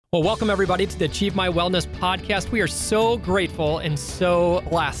Well, welcome everybody to the Achieve My Wellness podcast. We are so grateful and so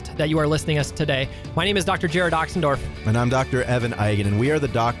blessed that you are listening to us today. My name is Dr. Jared Oxendorf. And I'm Dr. Evan Eigen, and we are the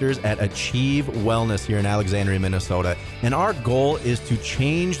doctors at Achieve Wellness here in Alexandria, Minnesota. And our goal is to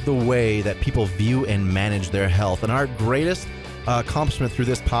change the way that people view and manage their health. And our greatest accomplishment through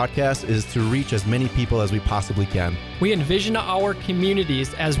this podcast is to reach as many people as we possibly can. We envision our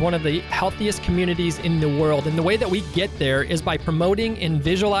communities as one of the healthiest communities in the world. And the way that we get there is by promoting and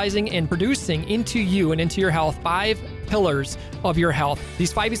visualizing and producing into you and into your health 5 pillars of your health.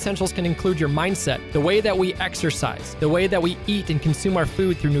 These 5 essentials can include your mindset, the way that we exercise, the way that we eat and consume our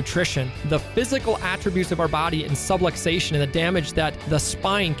food through nutrition, the physical attributes of our body and subluxation and the damage that the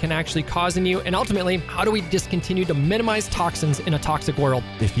spine can actually cause in you, and ultimately, how do we just continue to minimize toxins in a toxic world?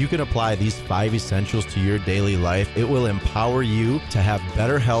 If you can apply these 5 essentials to your daily life, it will empower you to have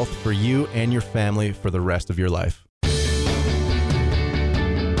better health for you and your family for the rest of your life.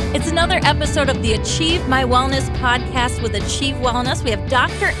 It's another episode of the Achieve My Wellness podcast with Achieve Wellness. We have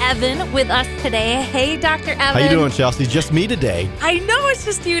Dr. Evan with us today. Hey, Dr. Evan. How you doing, Chelsea? Just me today. I know it's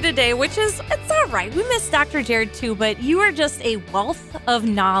just you today, which is, it's all right. We miss Dr. Jared too, but you are just a wealth of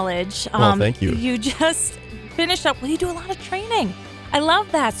knowledge. Well, thank you. You just finished up. Well, you do a lot of training. I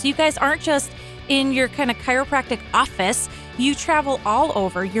love that. So you guys aren't just in your kind of chiropractic office. You travel all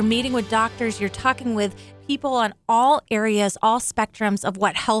over. You're meeting with doctors. You're talking with people on all areas, all spectrums of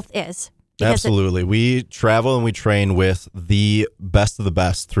what health is. Absolutely. We travel and we train with the best of the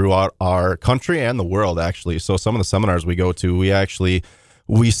best throughout our country and the world, actually. So some of the seminars we go to,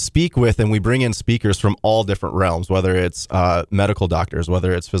 we speak with and we bring in speakers from all different realms, whether it's medical doctors,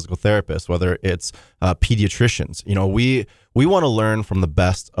 whether it's physical therapists, whether it's pediatricians. You know, we want to learn from the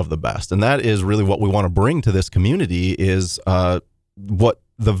best of the best. And that is really what we want to bring to this community is what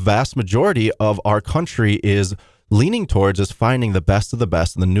the vast majority of our country is leaning towards, is finding the best of the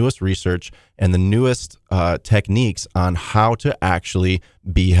best and the newest research and the newest techniques on how to actually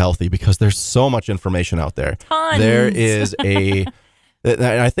be healthy, because there's so much information out there. Tons. There is and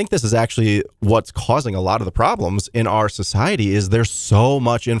I think this is actually what's causing a lot of the problems in our society is there's so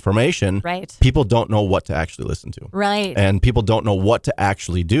much information. Right. People don't know what to actually listen to. Right. And people don't know what to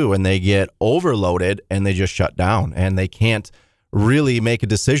actually do, and they get overloaded and they just shut down and they can't really make a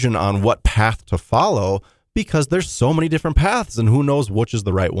decision on what path to follow because there's so many different paths and who knows which is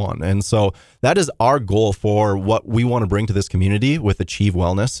the right one. And so that is our goal for what we want to bring to this community with Achieve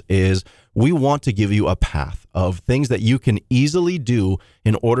Wellness is we want to give you a path of things that you can easily do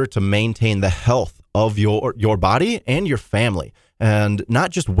in order to maintain the health of your body and your family, and not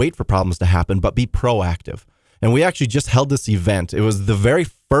just wait for problems to happen, but be proactive. And we actually just held this event. It was the very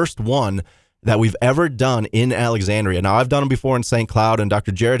first one that we've ever done in Alexandria. Now, I've done them before in St. Cloud, and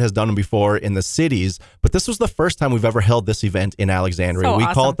Dr. Jared has done them before in the cities, but this was the first time we've ever held this event in Alexandria. So we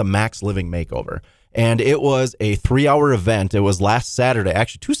awesome. call it the Max Living Makeover. And it was a 3-hour event. It was last Saturday,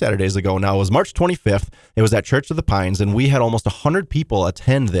 actually 2 Saturdays ago now. It was March 25th. It was at Church of the Pines, and we had almost 100 people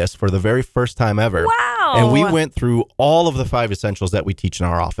attend this for the very first time ever. Wow. And we went through all of the 5 essentials that we teach in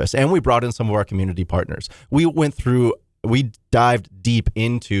our office, and we brought in some of our community partners. We dived deep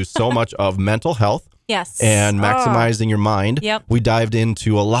into so much of mental health. Yes. And maximizing your mind. Yep. We dived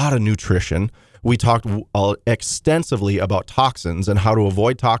into a lot of nutrition. We talked extensively about toxins and how to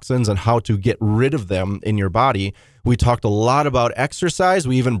avoid toxins and how to get rid of them in your body. We talked a lot about exercise.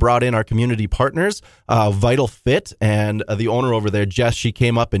 We even brought in our community partners, Vital Fit, and the owner over there, Jess, she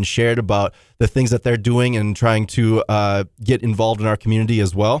came up and shared about the things that they're doing and trying to get involved in our community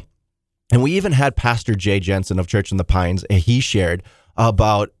as well. And we even had Pastor Jay Jensen of Church in the Pines, and he shared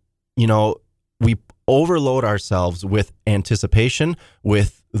about, we overload ourselves with anticipation,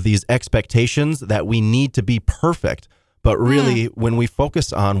 with these expectations that we need to be perfect. But really, when we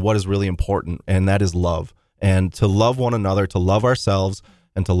focus on what is really important, and that is love, and to love one another, to love ourselves,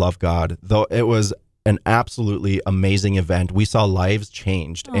 and to love God, though it was an absolutely amazing event. We saw lives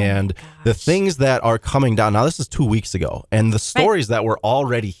changed, and the things that are coming down. Now, this is 2 weeks ago, and the stories that we're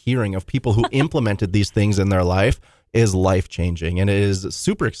already hearing of people who implemented these things in their life is life-changing, and it is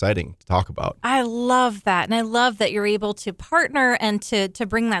super exciting to talk about. I love that, and I love that you're able to partner and to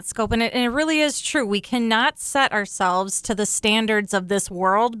bring that scope, and it really is true. We cannot set ourselves to the standards of this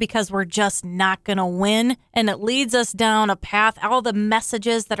world because we're just not going to win, and it leads us down a path. All the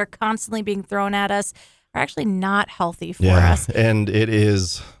messages that are constantly being thrown at us are actually not healthy for us. And it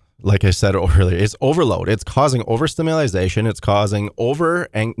is, like I said earlier, it's overload. It's causing overstimulation. It's causing over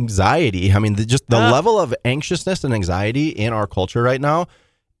anxiety. I mean, the level of anxiousness and anxiety in our culture right now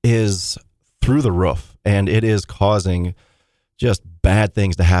is through the roof, and it is causing just bad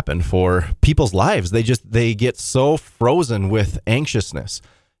things to happen for people's lives. They get so frozen with anxiousness.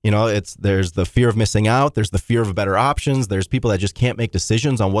 there's the fear of missing out. There's the fear of better options. There's people that just can't make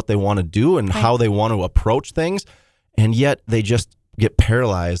decisions on what they want to do and how they want to approach things. And yet they just get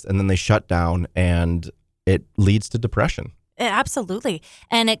paralyzed and then they shut down and it leads to depression. Absolutely.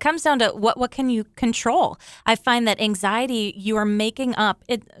 And it comes down to what can you control? I find that anxiety, you are making up,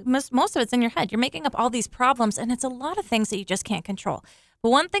 most of it's in your head. You're making up all these problems, and it's a lot of things that you just can't control.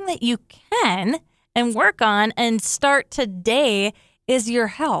 But one thing that you can and work on and start today is your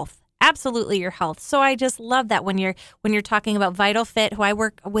health. Absolutely your health. So I just love that when you're talking about Vital Fit, who I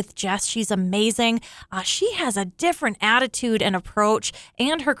work with, Jess, she's amazing. She has a different attitude and approach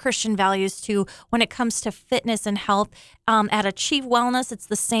and her Christian values too when it comes to fitness and health. At Achieve Wellness, it's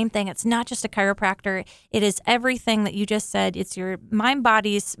the same thing. It's not just a chiropractor. It is everything that you just said. It's your mind,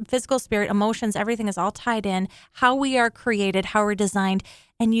 body, physical, spirit, emotions. Everything is all tied in, how we are created, how we're designed.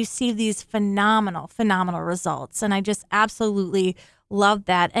 And you see these phenomenal results. And I just absolutely love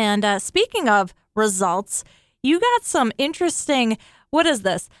that. And speaking of results, you got some interesting, what is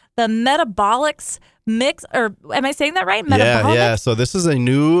this? The Metabolics mix, or am I saying that right? Metabolic? Yeah. So this is a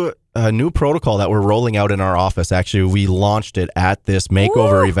new protocol that we're rolling out in our office. Actually, we launched it at this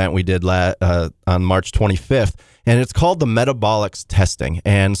makeover event we did on March 25th, and it's called the Metabolics testing.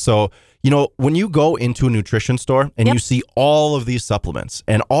 And so, when you go into a nutrition store and you see all of these supplements,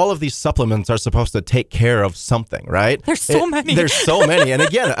 and all of these supplements are supposed to take care of something, right? There's so many. There's so many. And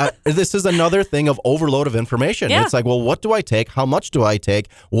again, this is another thing of overload of information. Yeah. It's like, well, what do I take? How much do I take?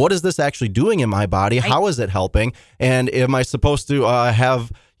 What is this actually doing in my body? Right. How is it helping? And am I supposed to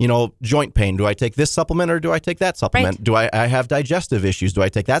have joint pain? Do I take this supplement or do I take that supplement? Right. Do I have digestive issues? Do I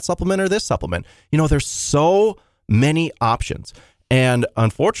take that supplement or this supplement? There's so many options. And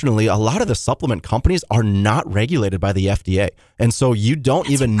unfortunately, a lot of the supplement companies are not regulated by the FDA. And so you don't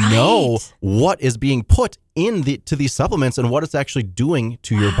even know what is being put to these supplements and what it's actually doing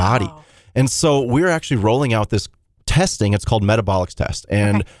to your body. And so we're actually rolling out this testing. It's called Metabolics test.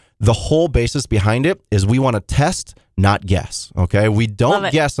 And the whole basis behind it is we want to test, not guess. Okay. We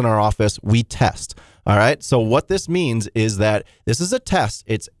don't guess in our office. We test. All right. So what this means is that this is a test.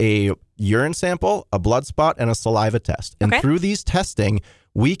 It's a urine sample, a blood spot, and a saliva test. And through these testing,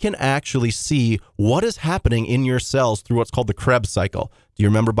 we can actually see what is happening in your cells through what's called the Krebs cycle. Do you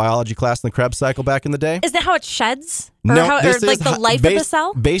remember biology class in the Krebs cycle back in the day? Is that how it sheds? No, this is the life of the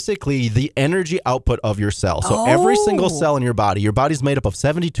cell? Basically, the energy output of your cell. So every single cell in your body's made up of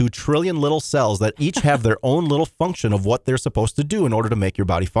 72 trillion little cells that each have their own little function of what they're supposed to do in order to make your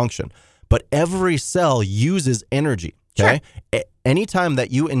body function. But every cell uses energy. Okay. Sure. Anytime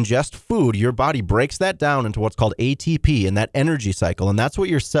that you ingest food, your body breaks that down into what's called ATP in that energy cycle. And that's what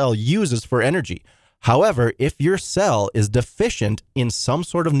your cell uses for energy. However, if your cell is deficient in some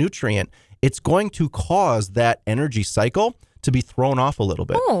sort of nutrient, it's going to cause that energy cycle to be thrown off a little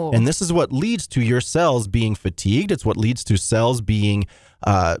bit. Oh. And this is what leads to your cells being fatigued. It's what leads to cells being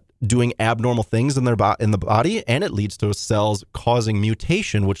doing abnormal things in the body, and it leads to cells causing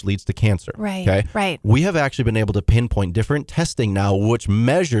mutation, which leads to cancer. Right. Okay. Right. We have actually been able to pinpoint different testing now, which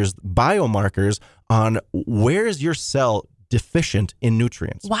measures biomarkers on where is your cell deficient in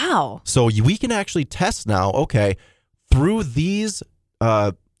nutrients. Wow. So we can actually test now. Okay, through these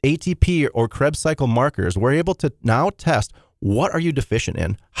ATP or Krebs cycle markers, we're able to now test what are you deficient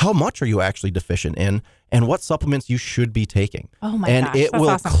in, how much are you actually deficient in, and what supplements you should be taking. Oh my gosh, that's it will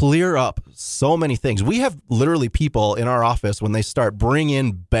awesome. Clear up so many things. We have literally people in our office when they start bring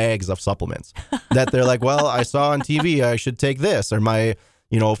in bags of supplements that they're like, well, I saw on TV I should take this, or my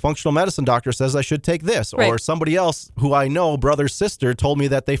functional medicine doctor says I should take this, or somebody else who I know, brother, sister, told me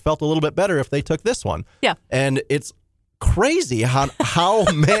that they felt a little bit better if they took this one. Yeah. And it's crazy how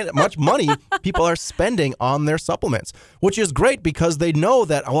much money people are spending on their supplements, which is great because they know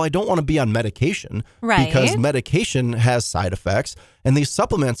that, I don't want to be on medication, because medication has side effects, and these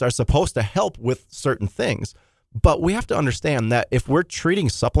supplements are supposed to help with certain things. But we have to understand that if we're treating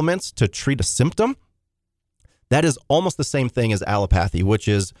supplements to treat a symptom, that is almost the same thing as allopathy, which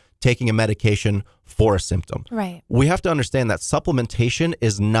is taking a medication for a symptom. Right. We have to understand that supplementation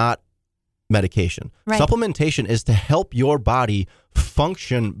is not medication. Right. Supplementation is to help your body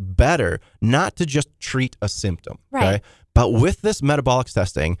function better, not to just treat a symptom. Right. Okay? But with this metabolics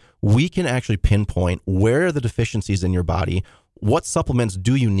testing, we can actually pinpoint where are the deficiencies in your body, what supplements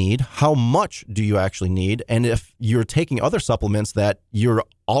do you need, how much do you actually need, and if you're taking other supplements that you're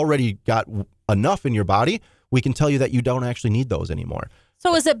already got enough in your body, we can tell you that you don't actually need those anymore.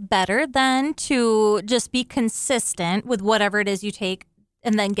 So is it better then to just be consistent with whatever it is you take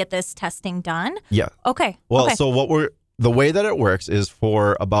and then get this testing done? Yeah. Okay. Well, okay. So the way that it works is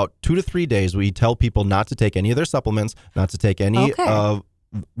for about 2 to 3 days, we tell people not to take any of their supplements, not to take any of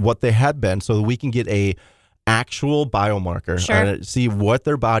what they had been so that we can get a actual biomarker, see what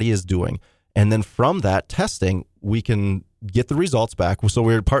their body is doing. And then from that testing, we can get the results back. So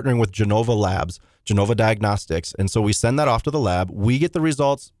we're partnering with Genova Diagnostics. And so we send that off to the lab. We get the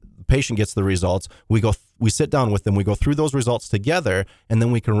results. The patient gets the results. We sit down with them. We go through those results together, and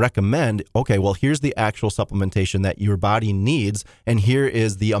then we can recommend, okay, well, here's the actual supplementation that your body needs, and here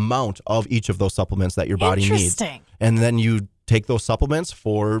is the amount of each of those supplements that your body needs. And then you take those supplements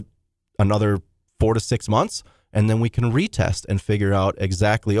for another 4 to 6 months, and then we can retest and figure out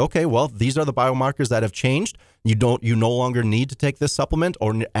exactly, okay, well, these are the biomarkers that have changed. You no longer need to take this supplement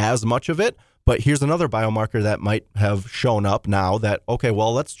or as much of it, but here's another biomarker that might have shown up now that, okay,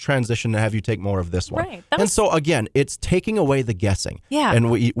 well, let's transition and have you take more of this one. Right. And so, again, it's taking away the guessing. Yeah.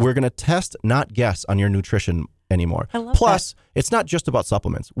 And we're going to test, not guess, on your nutrition anymore. I love Plus, it's not just about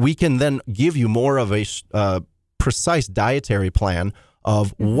supplements. We can then give you more of a precise dietary plan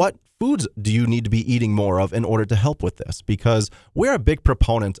of what foods do you need to be eating more of in order to help with this? Because we're a big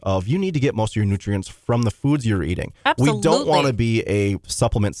proponent of you need to get most of your nutrients from the foods you're eating. Absolutely. We don't want to be a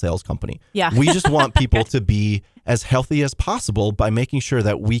supplement sales company. Yeah. We just want people to be as healthy as possible by making sure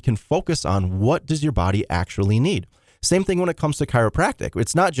that we can focus on what does your body actually need. Same thing when it comes to chiropractic.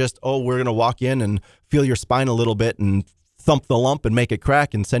 It's not just, we're going to walk in and feel your spine a little bit and thump the lump and make it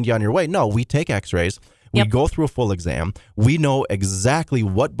crack and send you on your way. No, we take x-rays. We go through a full exam. We know exactly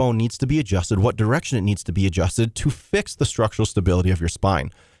what bone needs to be adjusted, what direction it needs to be adjusted to fix the structural stability of your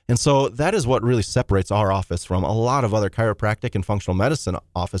spine. And so that is what really separates our office from a lot of other chiropractic and functional medicine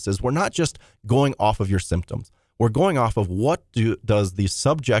offices. We're not just going off of your symptoms. We're going off of what does the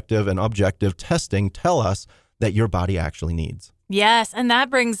subjective and objective testing tell us that your body actually needs. Yes, and that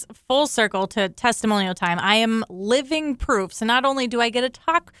brings full circle to testimonial time. I am living proof. So not only do I get to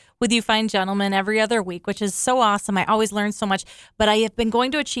talk with you fine gentlemen every other week, which is so awesome. I always learn so much, but I have been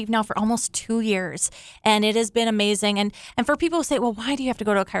going to Achieve now for almost 2 years, and it has been amazing. And for people who say, well, why do you have to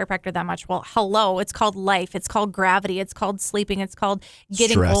go to a chiropractor that much? Well, hello, it's called life. It's called gravity. It's called sleeping. It's called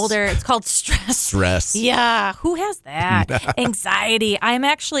getting older. It's called stress. Yeah, who has that? Anxiety. I'm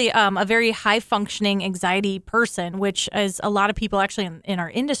actually a very high-functioning anxiety person, which is a lot of people actually in our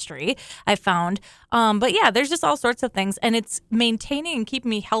industry, I found. But yeah, there's just all sorts of things, and it's maintaining and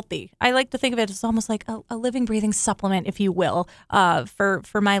keeping me healthy. I like to think of it as almost like a living, breathing supplement, if you will,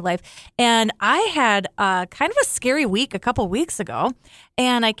 for my life. And I had kind of a scary week a couple weeks ago,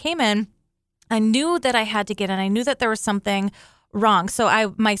 and I came in. I knew that I had to get in. I knew that there was something wrong.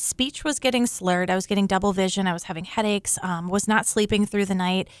 So my speech was getting slurred. I was getting double vision. I was having headaches, was not sleeping through the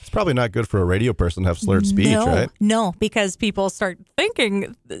night. It's probably not good for a radio person to have slurred speech, right? No, because people start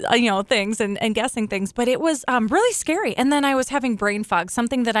thinking, things and guessing things. But it was really scary. And then I was having brain fog,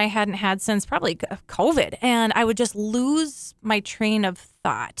 something that I hadn't had since probably COVID. And I would just lose my train of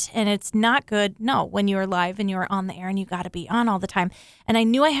thought. And it's not good, when you're live and you're on the air and you got to be on all the time. And I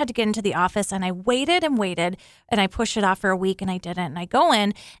knew I had to get into the office, and I waited and I pushed it off for a week, and I didn't. And I go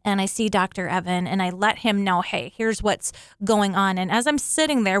in and I see Dr. Evan, and I let him know, hey, here's what's going on. And as I'm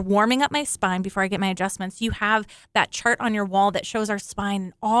sitting there warming up my spine before I get my adjustments, you have that chart on your wall that shows our spine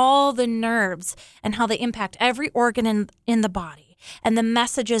and all the nerves and how they impact every organ in the body, and the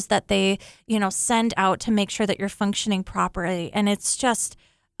messages that they, send out to make sure that you're functioning properly. And it's just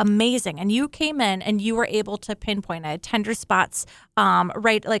amazing. And you came in and you were able to pinpoint. I had tender spots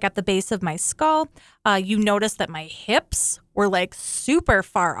right like at the base of my skull. You noticed that my hips were like super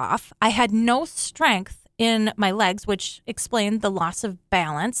far off. I had no strength in my legs, which explained the loss of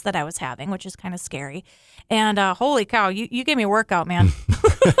balance that I was having, which is kind of scary. And holy cow, you gave me a workout, man.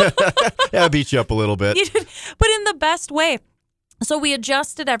 Yeah, I beat you up a little bit. You did, but in the best way. So we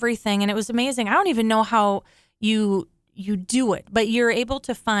adjusted everything, and it was amazing. I don't even know how you do it, but you're able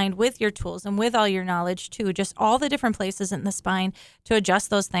to find with your tools and with all your knowledge too, just all the different places in the spine to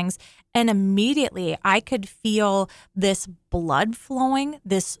adjust those things. And immediately I could feel this blood flowing,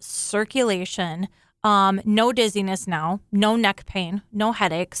 this circulation, no dizziness now, no neck pain, no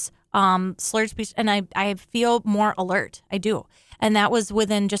headaches, slurred speech, and I feel more alert. I do. And that was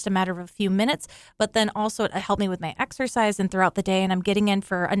within just a matter of a few minutes. But then also it helped me with my exercise and throughout the day. And I'm getting in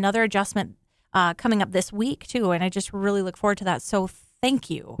for another adjustment coming up this week too. And I just really look forward to that. So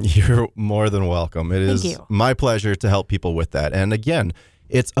thank you. You're more than welcome. It is my pleasure to help people with that. And again,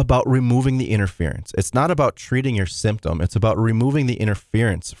 it's about removing the interference. It's not about treating your symptom. It's about removing the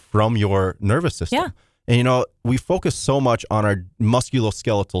interference from your nervous system. Yeah. And, we focus so much on our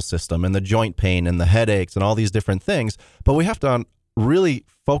musculoskeletal system and the joint pain and the headaches and all these different things, but we have to really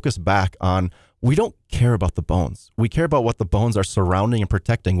focus back on, we don't care about the bones. We care about what the bones are surrounding and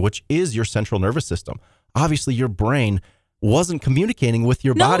protecting, which is your central nervous system. Obviously, your brain wasn't communicating with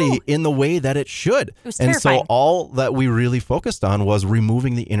your body in the way that it should. It was and terrifying. so all that we really focused on was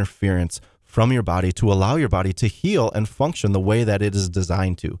removing the interference from your body to allow your body to heal and function the way that it is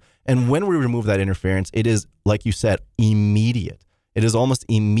designed to. And when we remove that interference, it is, like you said, immediate. It is almost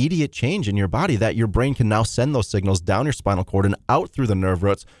immediate change in your body that your brain can now send those signals down your spinal cord and out through the nerve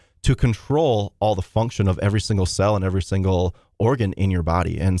roots to control all the function of every single cell and every single organ in your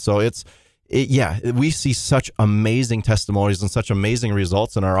body. And so we see such amazing testimonies and such amazing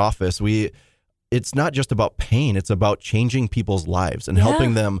results in our office. It's not just about pain, it's about changing people's lives and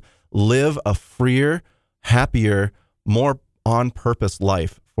helping them live a freer, happier, more on purpose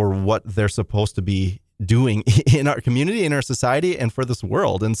life for what they're supposed to be doing in our community, in our society, and for this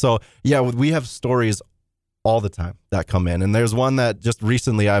world. And so, we have stories all the time that come in. And there's one that just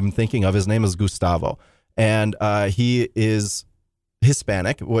recently I'm thinking of. His name is Gustavo. And he is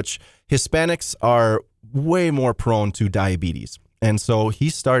Hispanic, which Hispanics are way more prone to diabetes. And so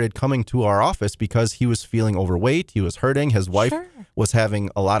he started coming to our office because he was feeling overweight. He was hurting. His wife was having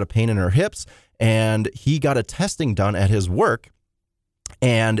a lot of pain in her hips. And he got a testing done at his work.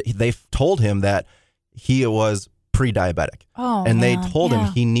 And they told him that he was pre-diabetic. They told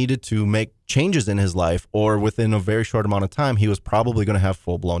him he needed to make changes in his life, or within a very short amount of time, he was probably going to have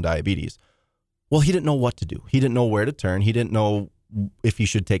full-blown diabetes. Well, he didn't know what to do. He didn't know where to turn. He didn't know if he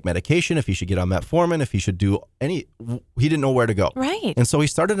should take medication, if he should get on metformin, if he should do he didn't know where to go. Right. And so he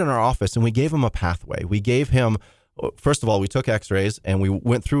started in our office, and we gave him a pathway. We gave him, first of all, we took x-rays and we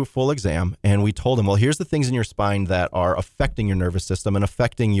went through a full exam, and we told him, well, here's the things in your spine that are affecting your nervous system and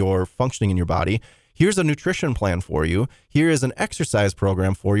affecting your functioning in your body. Here's a nutrition plan for you. Here is an exercise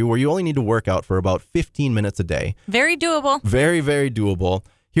program for you where you only need to work out for about 15 minutes a day. Very doable. Very, very doable.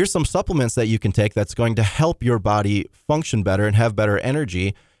 Here's some supplements that you can take that's going to help your body function better and have better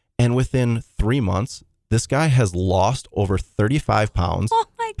energy. And within 3 months, this guy has lost over 35 pounds. Oh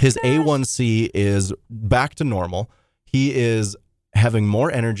my His gosh. A1C is back to normal. He is having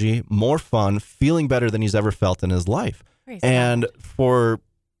more energy, more fun, feeling better than he's ever felt in his life. Praise And for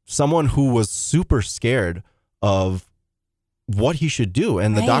someone who was super scared of what he should do,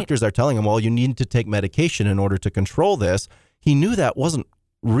 and the doctors are telling him, well, you need to take medication in order to control this, he knew that wasn't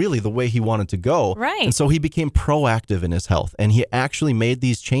really the way he wanted to go. Right. And so he became proactive in his health, and he actually made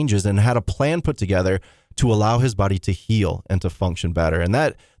these changes and had a plan put together to allow his body to heal and to function better. And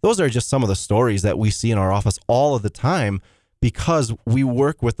those are just some of the stories that we see in our office all of the time, because we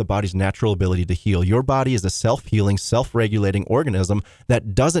work with the body's natural ability to heal. Your body is a self-healing, self-regulating organism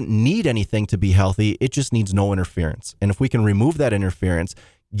that doesn't need anything to be healthy. It just needs no interference. And if we can remove that interference,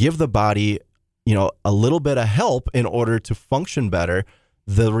 give the body, a little bit of help in order to function better,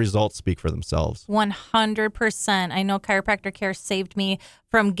 the results speak for themselves. 100%. I know chiropractor care saved me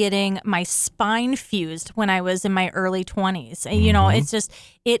from getting my spine fused when I was in my early 20s.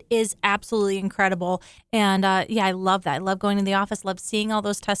 It is absolutely incredible. And I love that. I love going to the office, love seeing all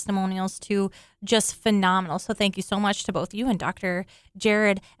those testimonials too. Just phenomenal. So thank you so much to both you and Dr.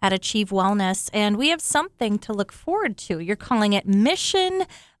 Jared at Achieve Wellness. And we have something to look forward to. You're calling it Mission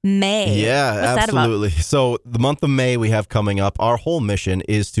May. Yeah, What's absolutely. So the month of May we have coming up, our whole mission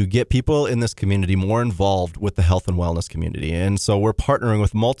is to get people in this community more involved with the health and wellness community. And so we're partnering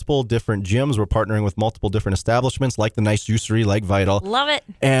with multiple different gyms. We're partnering with multiple different establishments like the Nice Juicery, like Vital. Love it.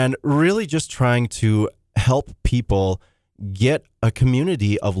 And really just trying to help people get a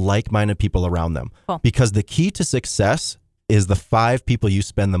community of like-minded people around them. Cool. Because the key to success is the 5 people you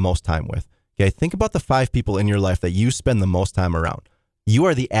spend the most time with. Okay, think about the 5 people in your life that you spend the most time around. You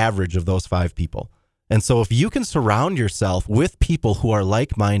are the average of those 5 people. And so if you can surround yourself with people who are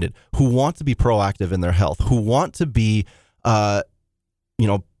like-minded, who want to be proactive in their health, who want to be,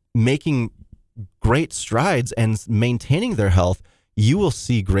 making great strides and maintaining their health, you will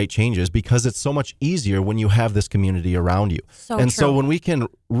see great changes, because it's so much easier when you have this community around you. So when we can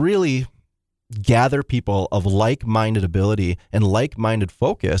really gather people of like-minded ability and like-minded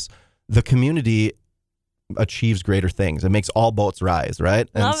focus, the community achieves greater things. It makes all boats rise, right?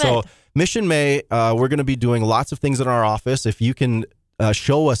 Love it. Mission May, we're going to be doing lots of things in our office. If you can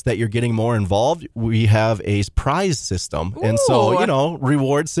show us that you're getting more involved, we have a prize system. Ooh. And so,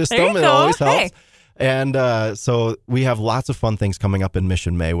 reward system, There you it go. always helps. Hey. And so we have lots of fun things coming up in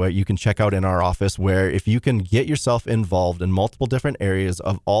Mission May where you can check out in our office, where if you can get yourself involved in multiple different areas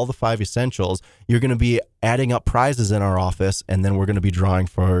of all the 5 essentials, you're going to be adding up prizes in our office, and then we're going to be drawing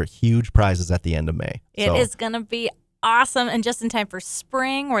for huge prizes at the end of May. It is going to be awesome, and just in time for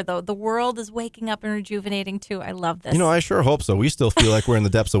spring, where the world is waking up and rejuvenating too. I love this. I sure hope so. We still feel like we're in the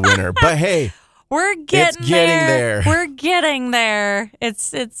depths of winter, but hey, We're getting there. We're getting there.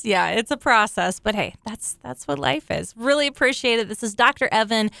 It's a process, but hey, that's what life is. Really appreciate it. This is Dr.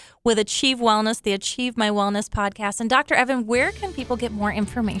 Evan with Achieve Wellness, the Achieve My Wellness podcast. And Dr. Evan, where can people get more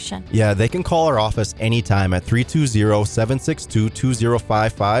information? Yeah, they can call our office anytime at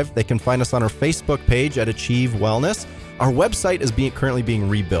 320-762-2055. They can find us on our Facebook page at Achieve Wellness. Our website is currently being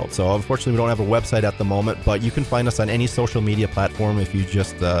rebuilt, so unfortunately we don't have a website at the moment, but you can find us on any social media platform if you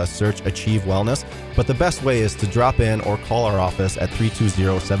just search Achieve Wellness. But the best way is to drop in or call our office at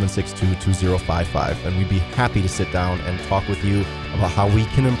 320-762-2055, and we'd be happy to sit down and talk with you about how we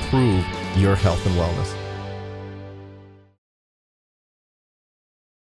can improve your health and wellness.